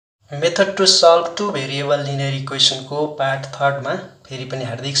Method to solve two variable linear equation को part 3 मा फेरि पनि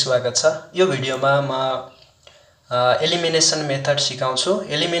हार्दिक स्वागत छ। यो भिडियोमा म एलिमिनेसन मेथड सिकाउँछु।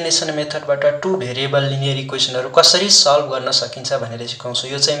 एलिमिनेसन मेथडबाट टु भेरिएबल लिनियर इक्वेसनहरु कसरी सल्भ गर्न सकिन्छ भनेर सिकाउँछु।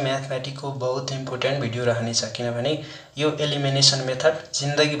 यो चाहिँ म्याथमेटिक्सको बहुत इम्पोर्टेन्ट भिडियो रहनेछ किनभने यो एलिमिनेसन मेथड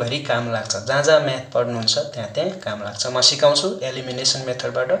जिन्दगी भरि काम लाग्छ। जहाँ म्याथ पढ्नुहुन्छ त्यहाँ काम लाग्छ। म सिकाउँछु एलिमिनेसन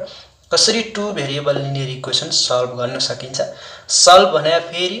मेथडबाट कसरी to variable linear equation solve गर्न सकिन्छ। सल्भ भने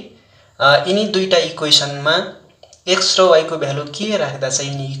फेरि यिनी दुईटा इक्वेसनमा x र y को भ्यालु के राख्दा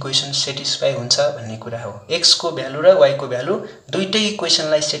चाहिँ यिनी इक्वेसन सेटिस्फाई हुन्छ भन्ने कुरा हो। x को भ्यालु र y को भ्यालु दुईटै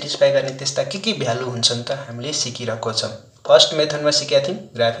इक्वेसनलाई सेटिस्फाई गर्ने त्यस्ता के भ्यालु हुन्छन् त हामीले सिकिरहेको छौं। फर्स्ट मेथडमा सिकेका थियौं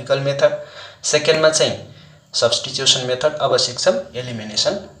ग्राफिकल मेथड, सेकेन्डमा चाहिँ सब्स्टिट्युसन मेथड, अब सिक्छौं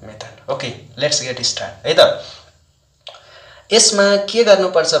elimination method. Okay, let's get start है त। यसमा के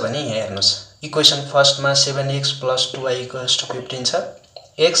गर्नुपर्छ भने यहाँ हेर्नुस्, इक्वेसन फर्स्टमा 7x + 2y = 15 छ,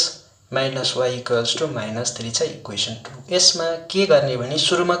 x - y = -3 छ इक्वेसन 2। यसमा के गर्ने भने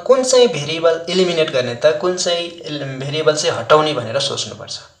सुरुमा कुन चाहिँ भेरिएबल एलिमिनेट गर्ने त कुन चाहिँ भेरिएबल चाहिँ हटाउने भनेर सोच्नु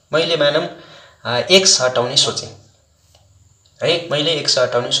पर्छ। मैले मानौं x हटाउने सोचे है, मैले x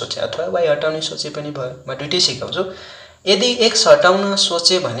हटाउने सोचे अथवा y हटाउने सोचे पनि भयो। म दुईटै सिकाउँछु। यदि x हटाउन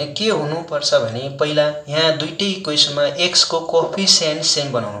सोचे भने के हुनु पर्छ भने पहिला यहाँ दुईटै इक्वेसनमा x को कोएफिसिएन्ट सेम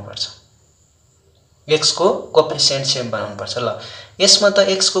बनाउनु पर्छ। x को कोएफिसिएन्ट सेम बनाउनु पर्छ। ल यसमा त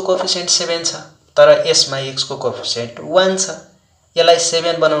x को कोएफिसिएन्ट 7 छ, तर यसमा x को कोएफिसिएन्ट 1 छ। यसलाई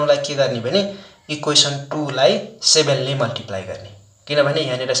 7 बनाउनलाई के गर्ने भने इक्वेसन 2 लाई 7 ले मल्टिप्लाई गर्ने। किनभने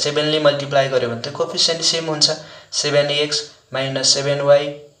यहाँनेर 7 ले मल्टिप्लाई गर्यो भने त कोएफिसिएन्ट सेम हुन्छ। 7x - 7y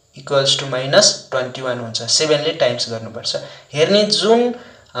 = -21 हुन्छ। 7 ले टाइम्स गर्नुपर्छ। हेर्ने जुन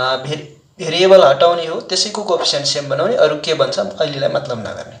भेरिएबल हटाउने हो त्यसैको कोएफिसिएन्ट सेम बनाउने, अरु के बन्छ अहिलेलाई मतलब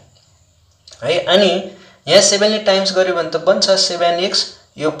नगर्ने है। अनि यहाँ 7 ले टाइम्स गर्यो भने त बन्छ 7x,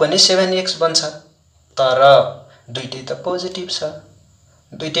 यो पनि 7x बन्छ, तर दुईटै त पोजिटिभ छ।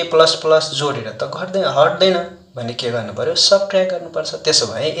 दुईटै प्लस प्लस जोडेर त हट्दैन भने के गर्नु पर्यो, सबट्र्याक्ट गर्नुपर्छ। त्यसो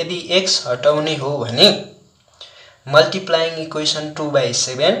भए यदि x हटाउने हो भने multiplying equation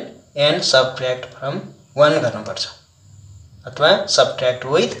 2/7 and subtract from 1 गर्नुपर्छ अथवा सबट्र्याक्ट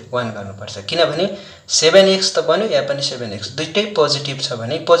विथ 1 गर्नुपर्छ। किनभने 7x त बन्यो, यहाँ पनि 7x, दुईटै पोजिटिभ छ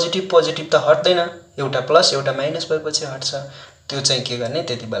भने पोजिटिभ पोजिटिभ त हट्दैन, एउटा प्लस एउटा माइनस भएपछि हट्छ। त्यो चाहिँ के गर्ने,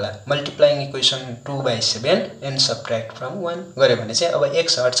 त्यतिबेला multiplying equation 2/7 and subtract from 1 गर्यो भने चाहिँ अब x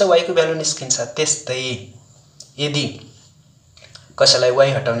हट्छ, y को भ्यालु निस्किन्छ। त्यस्तै यदि कसैलाई y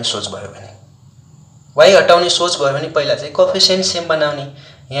हटाउने सोच भयो भने पहिला चाहिँ कोएफिसिएन्ट सेम बनाउने।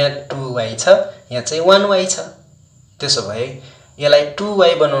 यहाँ 2y छ, यहाँ चाहिँ 1y छ। त्यसो भए यसलाई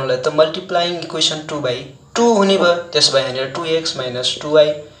 2y बनाउनलाई त मल्टिप्लाइङ इक्वेसन 2/2 हुने भयो। त्यसो भए यहाँ 2x - 2y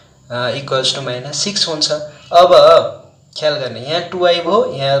 = -6 हुन्छ। अब ख्याल गर्ने, यहाँ 2y भयो,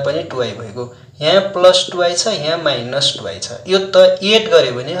 यहाँ पनि 2y भएको, यहाँ +2y छ, यहाँ -2y छ। यो त एड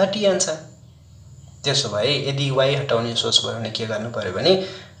गर्यो भने हटिहाल्छ। त्यसो भए यदि y हटाउने सोच भयो भने के गर्नु पर्यो भने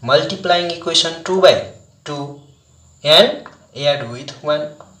multiplying equation 2/2 and add with 1।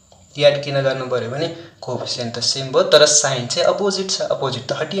 Add किन गर्नु पर्यो भने कोएफिसिएन्ट त सेम भयो, तर साइन चाहिँ अपोजिट छ, अपोजिट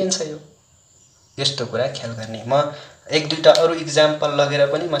त हटिहाल्छ। यो यस्तो कुरा ख्याल गर्ने। म एक दुईटा अरु एक्जाम्पल लगेर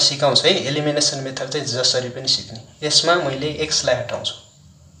पनि म सिकाउँछु है। एलिमिनेसन मेथड चाहिँ जसरी पनि सिक्ने। यसमा मैले x लाई हटाउँछु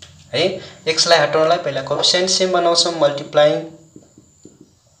है। x लाई हटाउनलाई पहिला coefficient same बनाउँछौं। Multiplying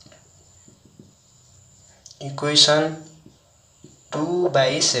equation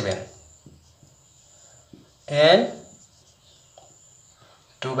 2/7 and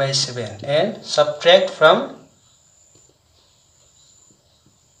 2/7 and subtract from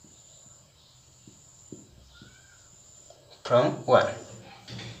 1।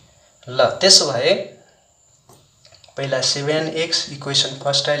 ल त्यसो भए पहिला 7x इक्वेसन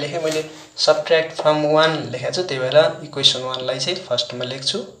फर्स्टलाई लेखे मैले, सबट्र्याक्ट फ्रम 1 लेखेको छु, त्यही भएर इक्वेसन 1 लाई चाहिँ फर्स्टमा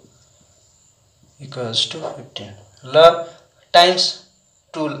लेख्छु = 15। ल टाइम्स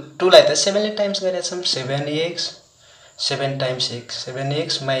 2 लाई त 7 ले टाइम्स गरेका छौं। 7x 7 times x 7x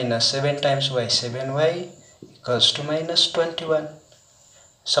 - 7 times y 7y = -21।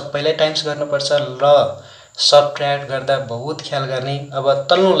 सबैलाई टाइम्स गर्नुपर्छ। ल सबट्र्याक्ट गर्दा बहुत ख्याल गर्ने। अब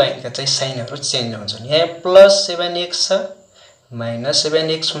तल्लो लाइनका चाहिँ साइनहरु चेन्ज हुन्छन्। यहाँ +7x छ,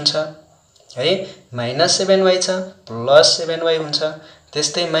 -7x हुन्छ है, -7y छ, +7y हुन्छ,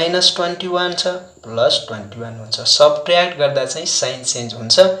 त्यस्तै -21 छ, +21 हुन्छ। सबट्र्याक्ट गर्दा चाहिँ साइन चेन्ज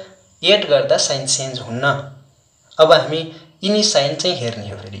हुन्छ, एड गर्दा साइन चेन्ज हुन्न। अब हामी यिनी साइन चाहिँ हेर्ने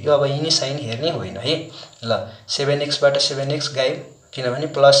हो फेरि। यो अब यिनी साइन हेर्ने होइन है। ल 7x बाट 7x गायब, किनभने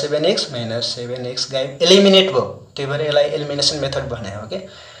 +7x - 7x गायब, एलिमिनेट भयो। त्यही भएर यसलाई एलिमिनेसन मेथड भने हो के।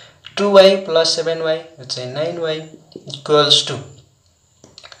 2y + 7y यो चाहिँ 9y =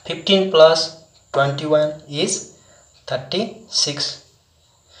 15 plus 21 is 36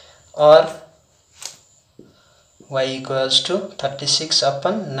 or y equals to 36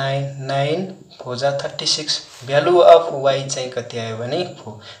 upon 9 9 4 36 value of y चाहिँ कति आयो भने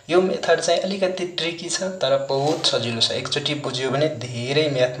 4 यो मेथड चाहिँ अलिकति ट्रिकी छ तर बहुत सजिलो छ एकचोटी बुझ्यो भने धेरै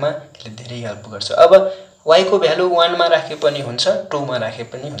म्याथमा यसले धेरै हेल्प गर्छ अब y को भ्यालु 1 मा राखे पनि हुन्छ 2 मा राखे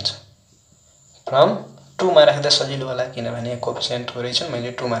पनि हुन्छ फ्रम 2 मा राख्दा सजिलो होला किनभने कोएफिसिएन्ट हो रहेछ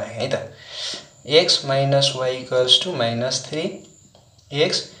मैले 2 मा राखे है त x minus y equals to minus 3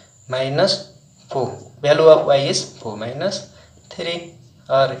 x minus 4 value of y is 4 minus 3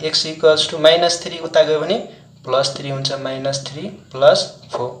 or x equals to minus 3 उता गयो भने plus 3 हुन्छ minus 3 plus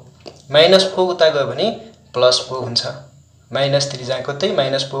 4 minus 4 उता गयो भने plus 4 हुन्छ minus 3 जाको त्यही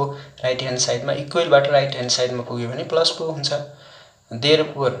minus 4 right hand side मा इक्वल बाट right hand side मा पुग्यो भने plus 4 हुन्छ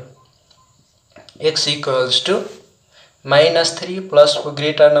therefore x equals to minus 3 plus 4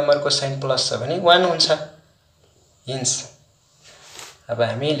 greater number को साइन प्लस छ भने 1 हुन्छ इन्च अब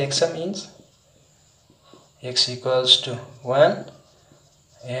हामी लेख्छौं inch x equals to 1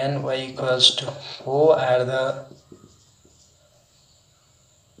 and y equals to 4 are the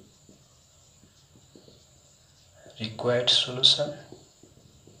required solution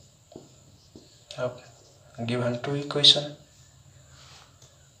of given two equation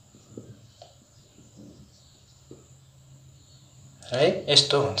है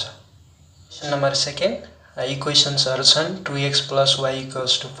यस्तो हुन्छ नम्बर सेकेन्ड इक्वेशन्सहरु छन् 2x plus y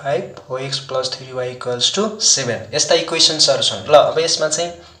equals to 5 4x plus 3y equals to 7 यस्ता इक्वेशन्सहरु छन् ल अब यसमा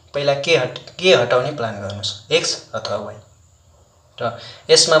चाहिँ पहिला के हटाउने प्लान गर्नुस् x अथवा y र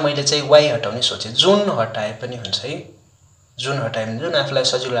यसमा मैले चाहिँ y हटाउने सोचे जुन हटाए पनि हुन्छ है जुन हटाए पनि जुन आफुलाई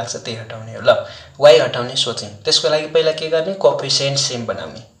सजिलो लाग्छ त्यही हटाउने हो ल y हटाउने सोचे त्यसको लागि पहिला के गर्ने कोएफिसिएन्ट सेम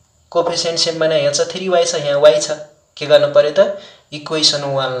बनाउने कोएफिसिएन्ट सेम बनाए यहाँ छ 3y छ यहाँ y छ के गर्न पर्यो त इक्वेसन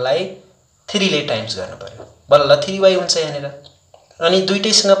 1 लाई 3 ले टाइम्स गर्न पर्यो बल्ल 3y हुन्छ यहाँनेर अनि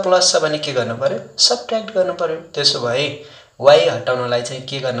दुईटैसँग प्लस छ भने के गर्न पर्यो सबट्र्याक्ट गर्न पर्यो त्यसो भए y हटाउनलाई चाहिँ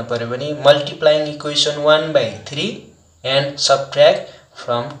के गर्न पर्यो भने multiplying equation 1/3 and subtract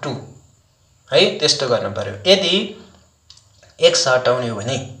from 2 है त्यस्तो गर्न पर्यो यदि x हटाउने हो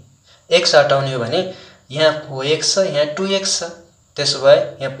भने यहाँ 4x छ यहाँ 2x छ त्यसो भए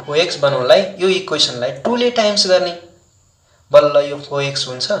यहाँ 4x बनाउनलाई यो इक्वेसनलाई 2 ले टाइम्स गर्ने बल्ल यो 4x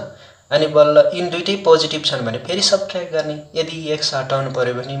हुन्छ अनि बल्ल इन दुईटै पोजिटिभ छन् भने फेरि सबट्र्याक्ट गर्ने यदि x हटाउनु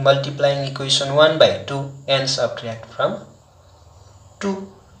पर्यो भने multiplying equation 1/2 and subtract from 2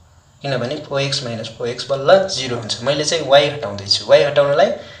 किनभने 4x - 4x बल्ल 0 हुन्छ मैले चाहिँ y हटाउँदै छु y हटाउनलाई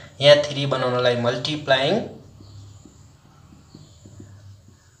यहाँ 3 बनाउनलाई multiplying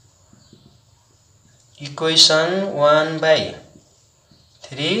equation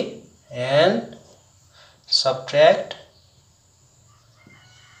 1/3 and subtract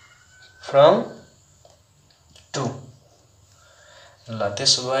from 2 ल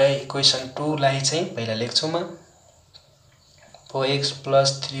त्यसो भए इक्वेसन 2 लाई चाहिँ पहिला लेख्छु म 4x plus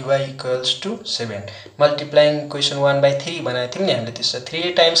 3y equals to 7 multiplying equation 1/3 बनाए थियौ नि हामीले त्यसो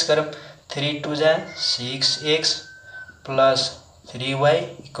 3 टाइम्स गरौँ 3 2 जा 6x plus 3y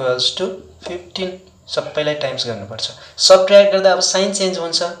equals to 15 सबैलाई टाइम्स गर्नुपर्छ सबट्र्याक्ट गर्दा अब साइन चेन्ज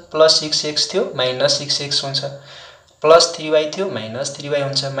हुन्छ प्लस 6x थियो माइनस 6x हुन्छ प्लस 3y थियो माइनस 3y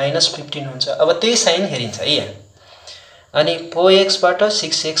हुन्छ माइनस 15 हुन्छ अब त्यही साइन हेरिन्छ है यहाँ अनि 4x बाट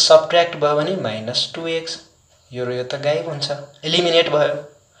 6x सबट्र्याक्ट भयो भने माइनस 2x यो र यो त गायब हुन्छ एलिमिनेट भयो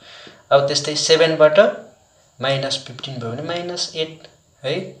अब त्यस्तै 7 बाट माइनस 15 भयो भने माइनस 8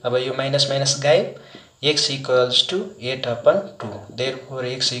 है अब यो माइनस माइनस गायब x equals to 8/2 therefore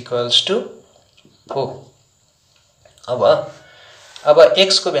x equals to 4 अब x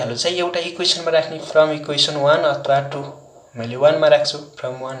को भ्यालु चाहिँ एउटा इक्वेसनमा राख्ने फ्रम इक्वेसन 1 अथवा 2 मैले 1 मा राख्छु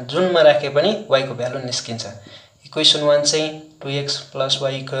फ्रम 1 जुनमा राखे पनि y को भ्यालु निस्किन्छ इक्वेसन 1 चाहिँ 2x plus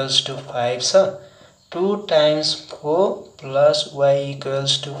y equals to 5 छ 2 times 4 plus y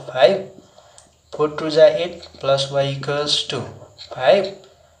equals to 5 4 2 जा 8 plus y equals to 5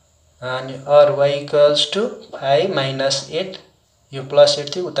 and or y equals to 5 minus 8 यो प्लस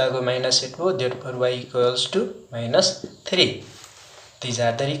 8 थियो उताको माइनस 8 हो therefore y equals to minus 3 these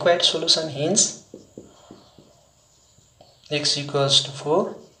are the required solution hence x equals to 4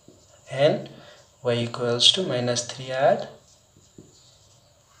 and y equals to minus 3 are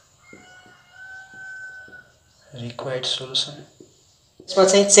required solution यसमा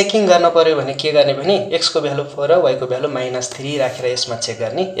चाहिँ checking गर्न पर्यो भने के गर्ने भने x को भ्यालु 4 र y को भ्यालु माइनस 3 राखेर यसमा चेक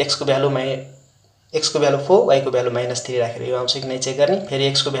गर्ने x को भ्यालु 4 y को भ्यालु माइनस 3 राखेर यो आउँछ कि नै चेक गर्ने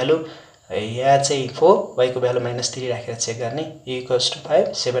फेरि x को भ्यालु यहाँ चाहिँ 4 y को भ्यालु माइनस 3 राखेर चेक गर्ने इक्वल्स टु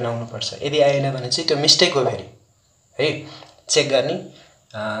 5 7 आउनु पर्छ यदि आएन भने चाहिँ त्यो मिस्टेक हो फेरि है चेक गर्ने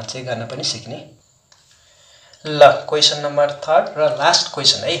चेक गर्न पनि सिक्ने। ल क्वेशन नम्बर 3 र लास्ट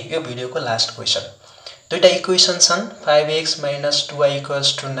क्वेशन है, यो भिडियोको लास्ट क्वेशन। दुईटा इक्वेसन छन् 5x - 2y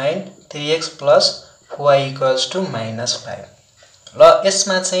 = 9, 3x + 4y = -5। ल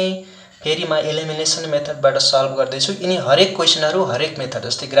यसमा चाहिँ फेरि म एलिमिनेसन मेथडबाट सल्भ गर्दैछु। यिनी हरेक क्वेशनहरु हरेक मेथड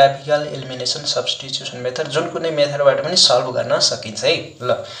जस्तै ग्राफिकल, एलिमिनेसन, सब्स्टिट्युसन मेथड जुन कुनै मेथडबाट पनि सल्भ गर्न सकिन्छ है।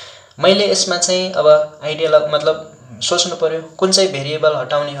 ल मैले यसमा चाहिँ अब आइडिया मतलब सोच्नु पर्यो कुन चाहिँ भेरिएबल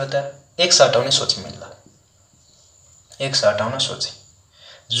हटाउने हो त, x हटाउने सोचे मैले। x हटाउन सोचे,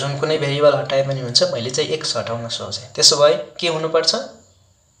 जुन कुनै भेरिएबल हटाए पनि हुन्छ, मैले चाहिँ x हटाउन सोचे। त्यसो भए के हुनुपर्छ,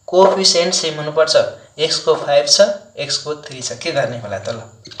 कोएफिसिएन्ट सेम हुनुपर्छ। x को 5 छ, x को 3 छ, के गर्ने होला त। ल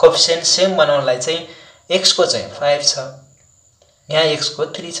कोएफिसिएन्ट सेम बनाउनलाई चाहिँ x को चाहिँ 5 छ, यहाँ x को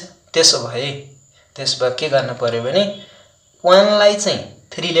 3 छ। त्यसो भए के गर्न पर्यो भने 1 लाई चाहिँ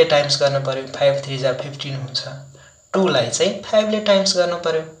 3 ले टाइम्स गर्न पर्यो, 5 3 जा 15 हुन्छ। 2 लाई चाहिँ 5 ले टाइम्स गर्न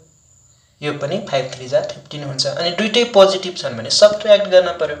पर्यो, यो पनि 5 3 जा 15 हुन्छ। अनि दुईटै पोजिटिभ छन् भने सबट्र्याक्ट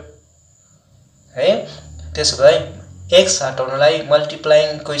गर्न पर्यो है। त्यसो भए x हटाउनलाई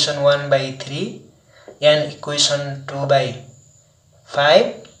multiplying equation 1/3 and equation 2/5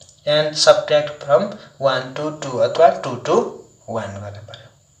 and subtract from 1 to 2 अथवा 2 to 1 गर्न पर्यो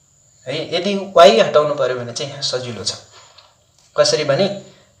है। यदि y हटाउनु पर्यो भने चाहिँ यहाँ सजिलो छ। कसरी भने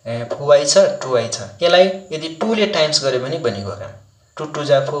 4y छ 2y छ, यसलाई यदि 2 ले टाइम्स गर्यो भने बनेको काम 2 2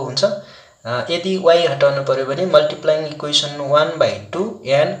 जा 4 हुन्छ। यदि y हटाउनु पर्यो भने multiplying equation 1/2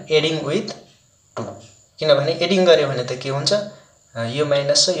 and adding with 2, किनभने एडिङ गर्यो भने त के हुन्छ, यो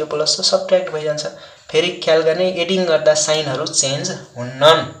माइनस छ यो प्लस छ, सबट्र्याक्ट भइजान्छ। फेरि ख्याल गर्ने एडिङ गर्दा साइनहरु चेन्ज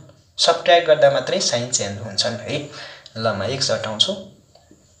हुन्नन्, सबट्र्याक्ट गर्दा मात्रै साइन चेन्ज हुन्छन् है। ल म x हटाउँछु,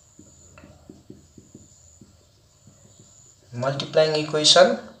 multiplying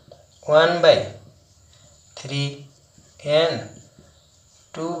equation 1/3 and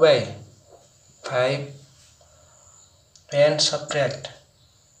 2/5 and subtract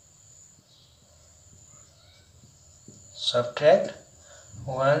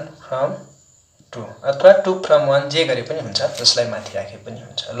 1 from 2 अथवा 2 from 1 जे गरे पनि हुन्छ, जसलाई माथि राखे पनि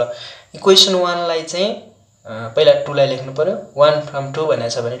हुन्छ। ल इक्वेसन 1 लाई चाहिँ पहिला 2 लाई लेख्नु पर्यो, 1 from 2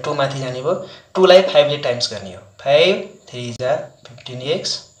 भनेछ भने 2 माथि जाने भयो, 2 लाई 5 ले टाइम्स गर्ने हो। 5 3 जा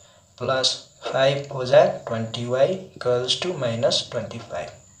 15x plus 5 4 जा 20y = -25।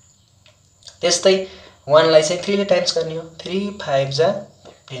 त्यस्तै 1 लाई चाहिँ 3 ले टाइम्स गर्ने हो, 3 5 जा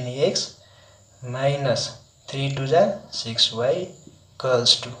 15x minus 3 2 जा 6y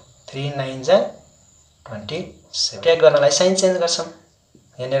 = 3 9 जा 27। ट्याग गर्नलाई साइन चेन्ज गर्छौं।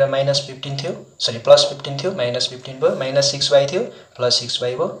 यहाँनेर -15 थियो, सरी +15 थियो, -15 भयो, -6y थियो,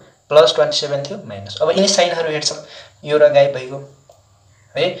 +6y भयो, +27 थियो, माइनस। अब यिनी साइनहरु हेर्छौं, यो र गायब भइगयो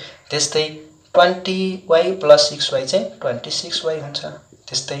है। त्यस्तै 20y + 6y चाहिँ 26y हुन्छ।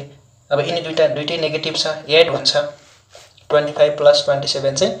 त्यस्तै अब यिनी दुईटै नेगेटिभ छ, एड हुन्छ। 25 +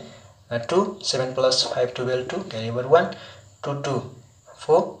 27 चाहिँ 2, 7 + 5 12 2 carry over 1 2 2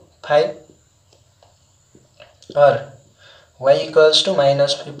 4 5 और y =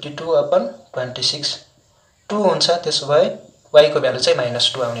 -52/26 2 हुन्छ। त्यसो भए y को भ्यालु चाहिँ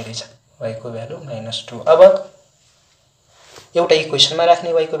 -2 आउने रहेछ, y को भ्यालु -2। अब एउटा इक्वेसनमा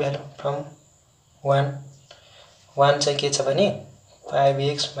राख्ने y को भ्यालु फ्रम 1 चाहिँ के छ भने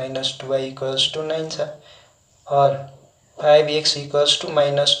 5x - 2y = 9 छ, और 5x =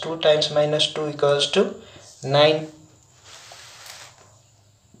 -2 times -2 = 9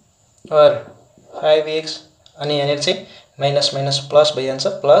 और 5x अनि यहाँ चाहिँ माइनस माइनस प्लस भइन्छ,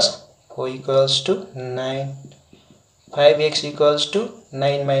 प्लस 4 = 9। 5x =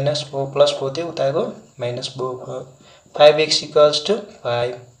 9 - 4 + 4 थियो, उता गयो -4। 5x =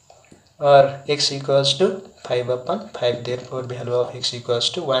 5 और x = 5/5, therefore value of x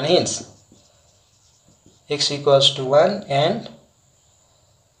 = 1, hence x = 1 and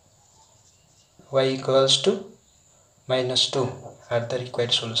y = -2 are the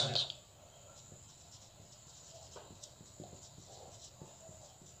required solutions.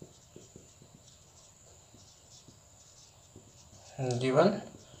 Given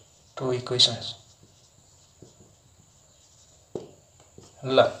two equations.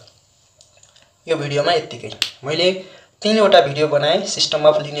 ल यो भिडियोमा यतिकै। मैले तीनवटा भिडियो बनाए, system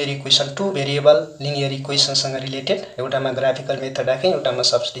of linear equation, 2 variable linear equation सँग रिलेटेड। एउटामा ग्राफिकल मेथड राखे, एउटामा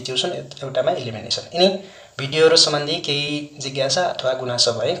सब्स्टिट्युसन, एउटामा एलिमिनेसन। यिनी भिडियोहरु सम्बन्धी केही जिज्ञासा अथवा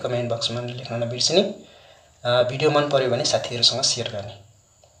गुनासो भए कमेन्ट बक्समा लेख्न नबिर्सिनु। भिडियो मन पर्यो भने साथीहरुसँग शेयर गर्ने।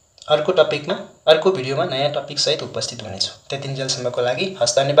 अर्को टपिकमा, अर्को भिडियोमा नयाँ टपिक सहित उपस्थित हुनेछु। त्यतिन्जेलसम्मको लागि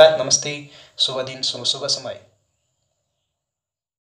हस्त धन्यवाद, नमस्ते, शुभ दिन, शुभ समय।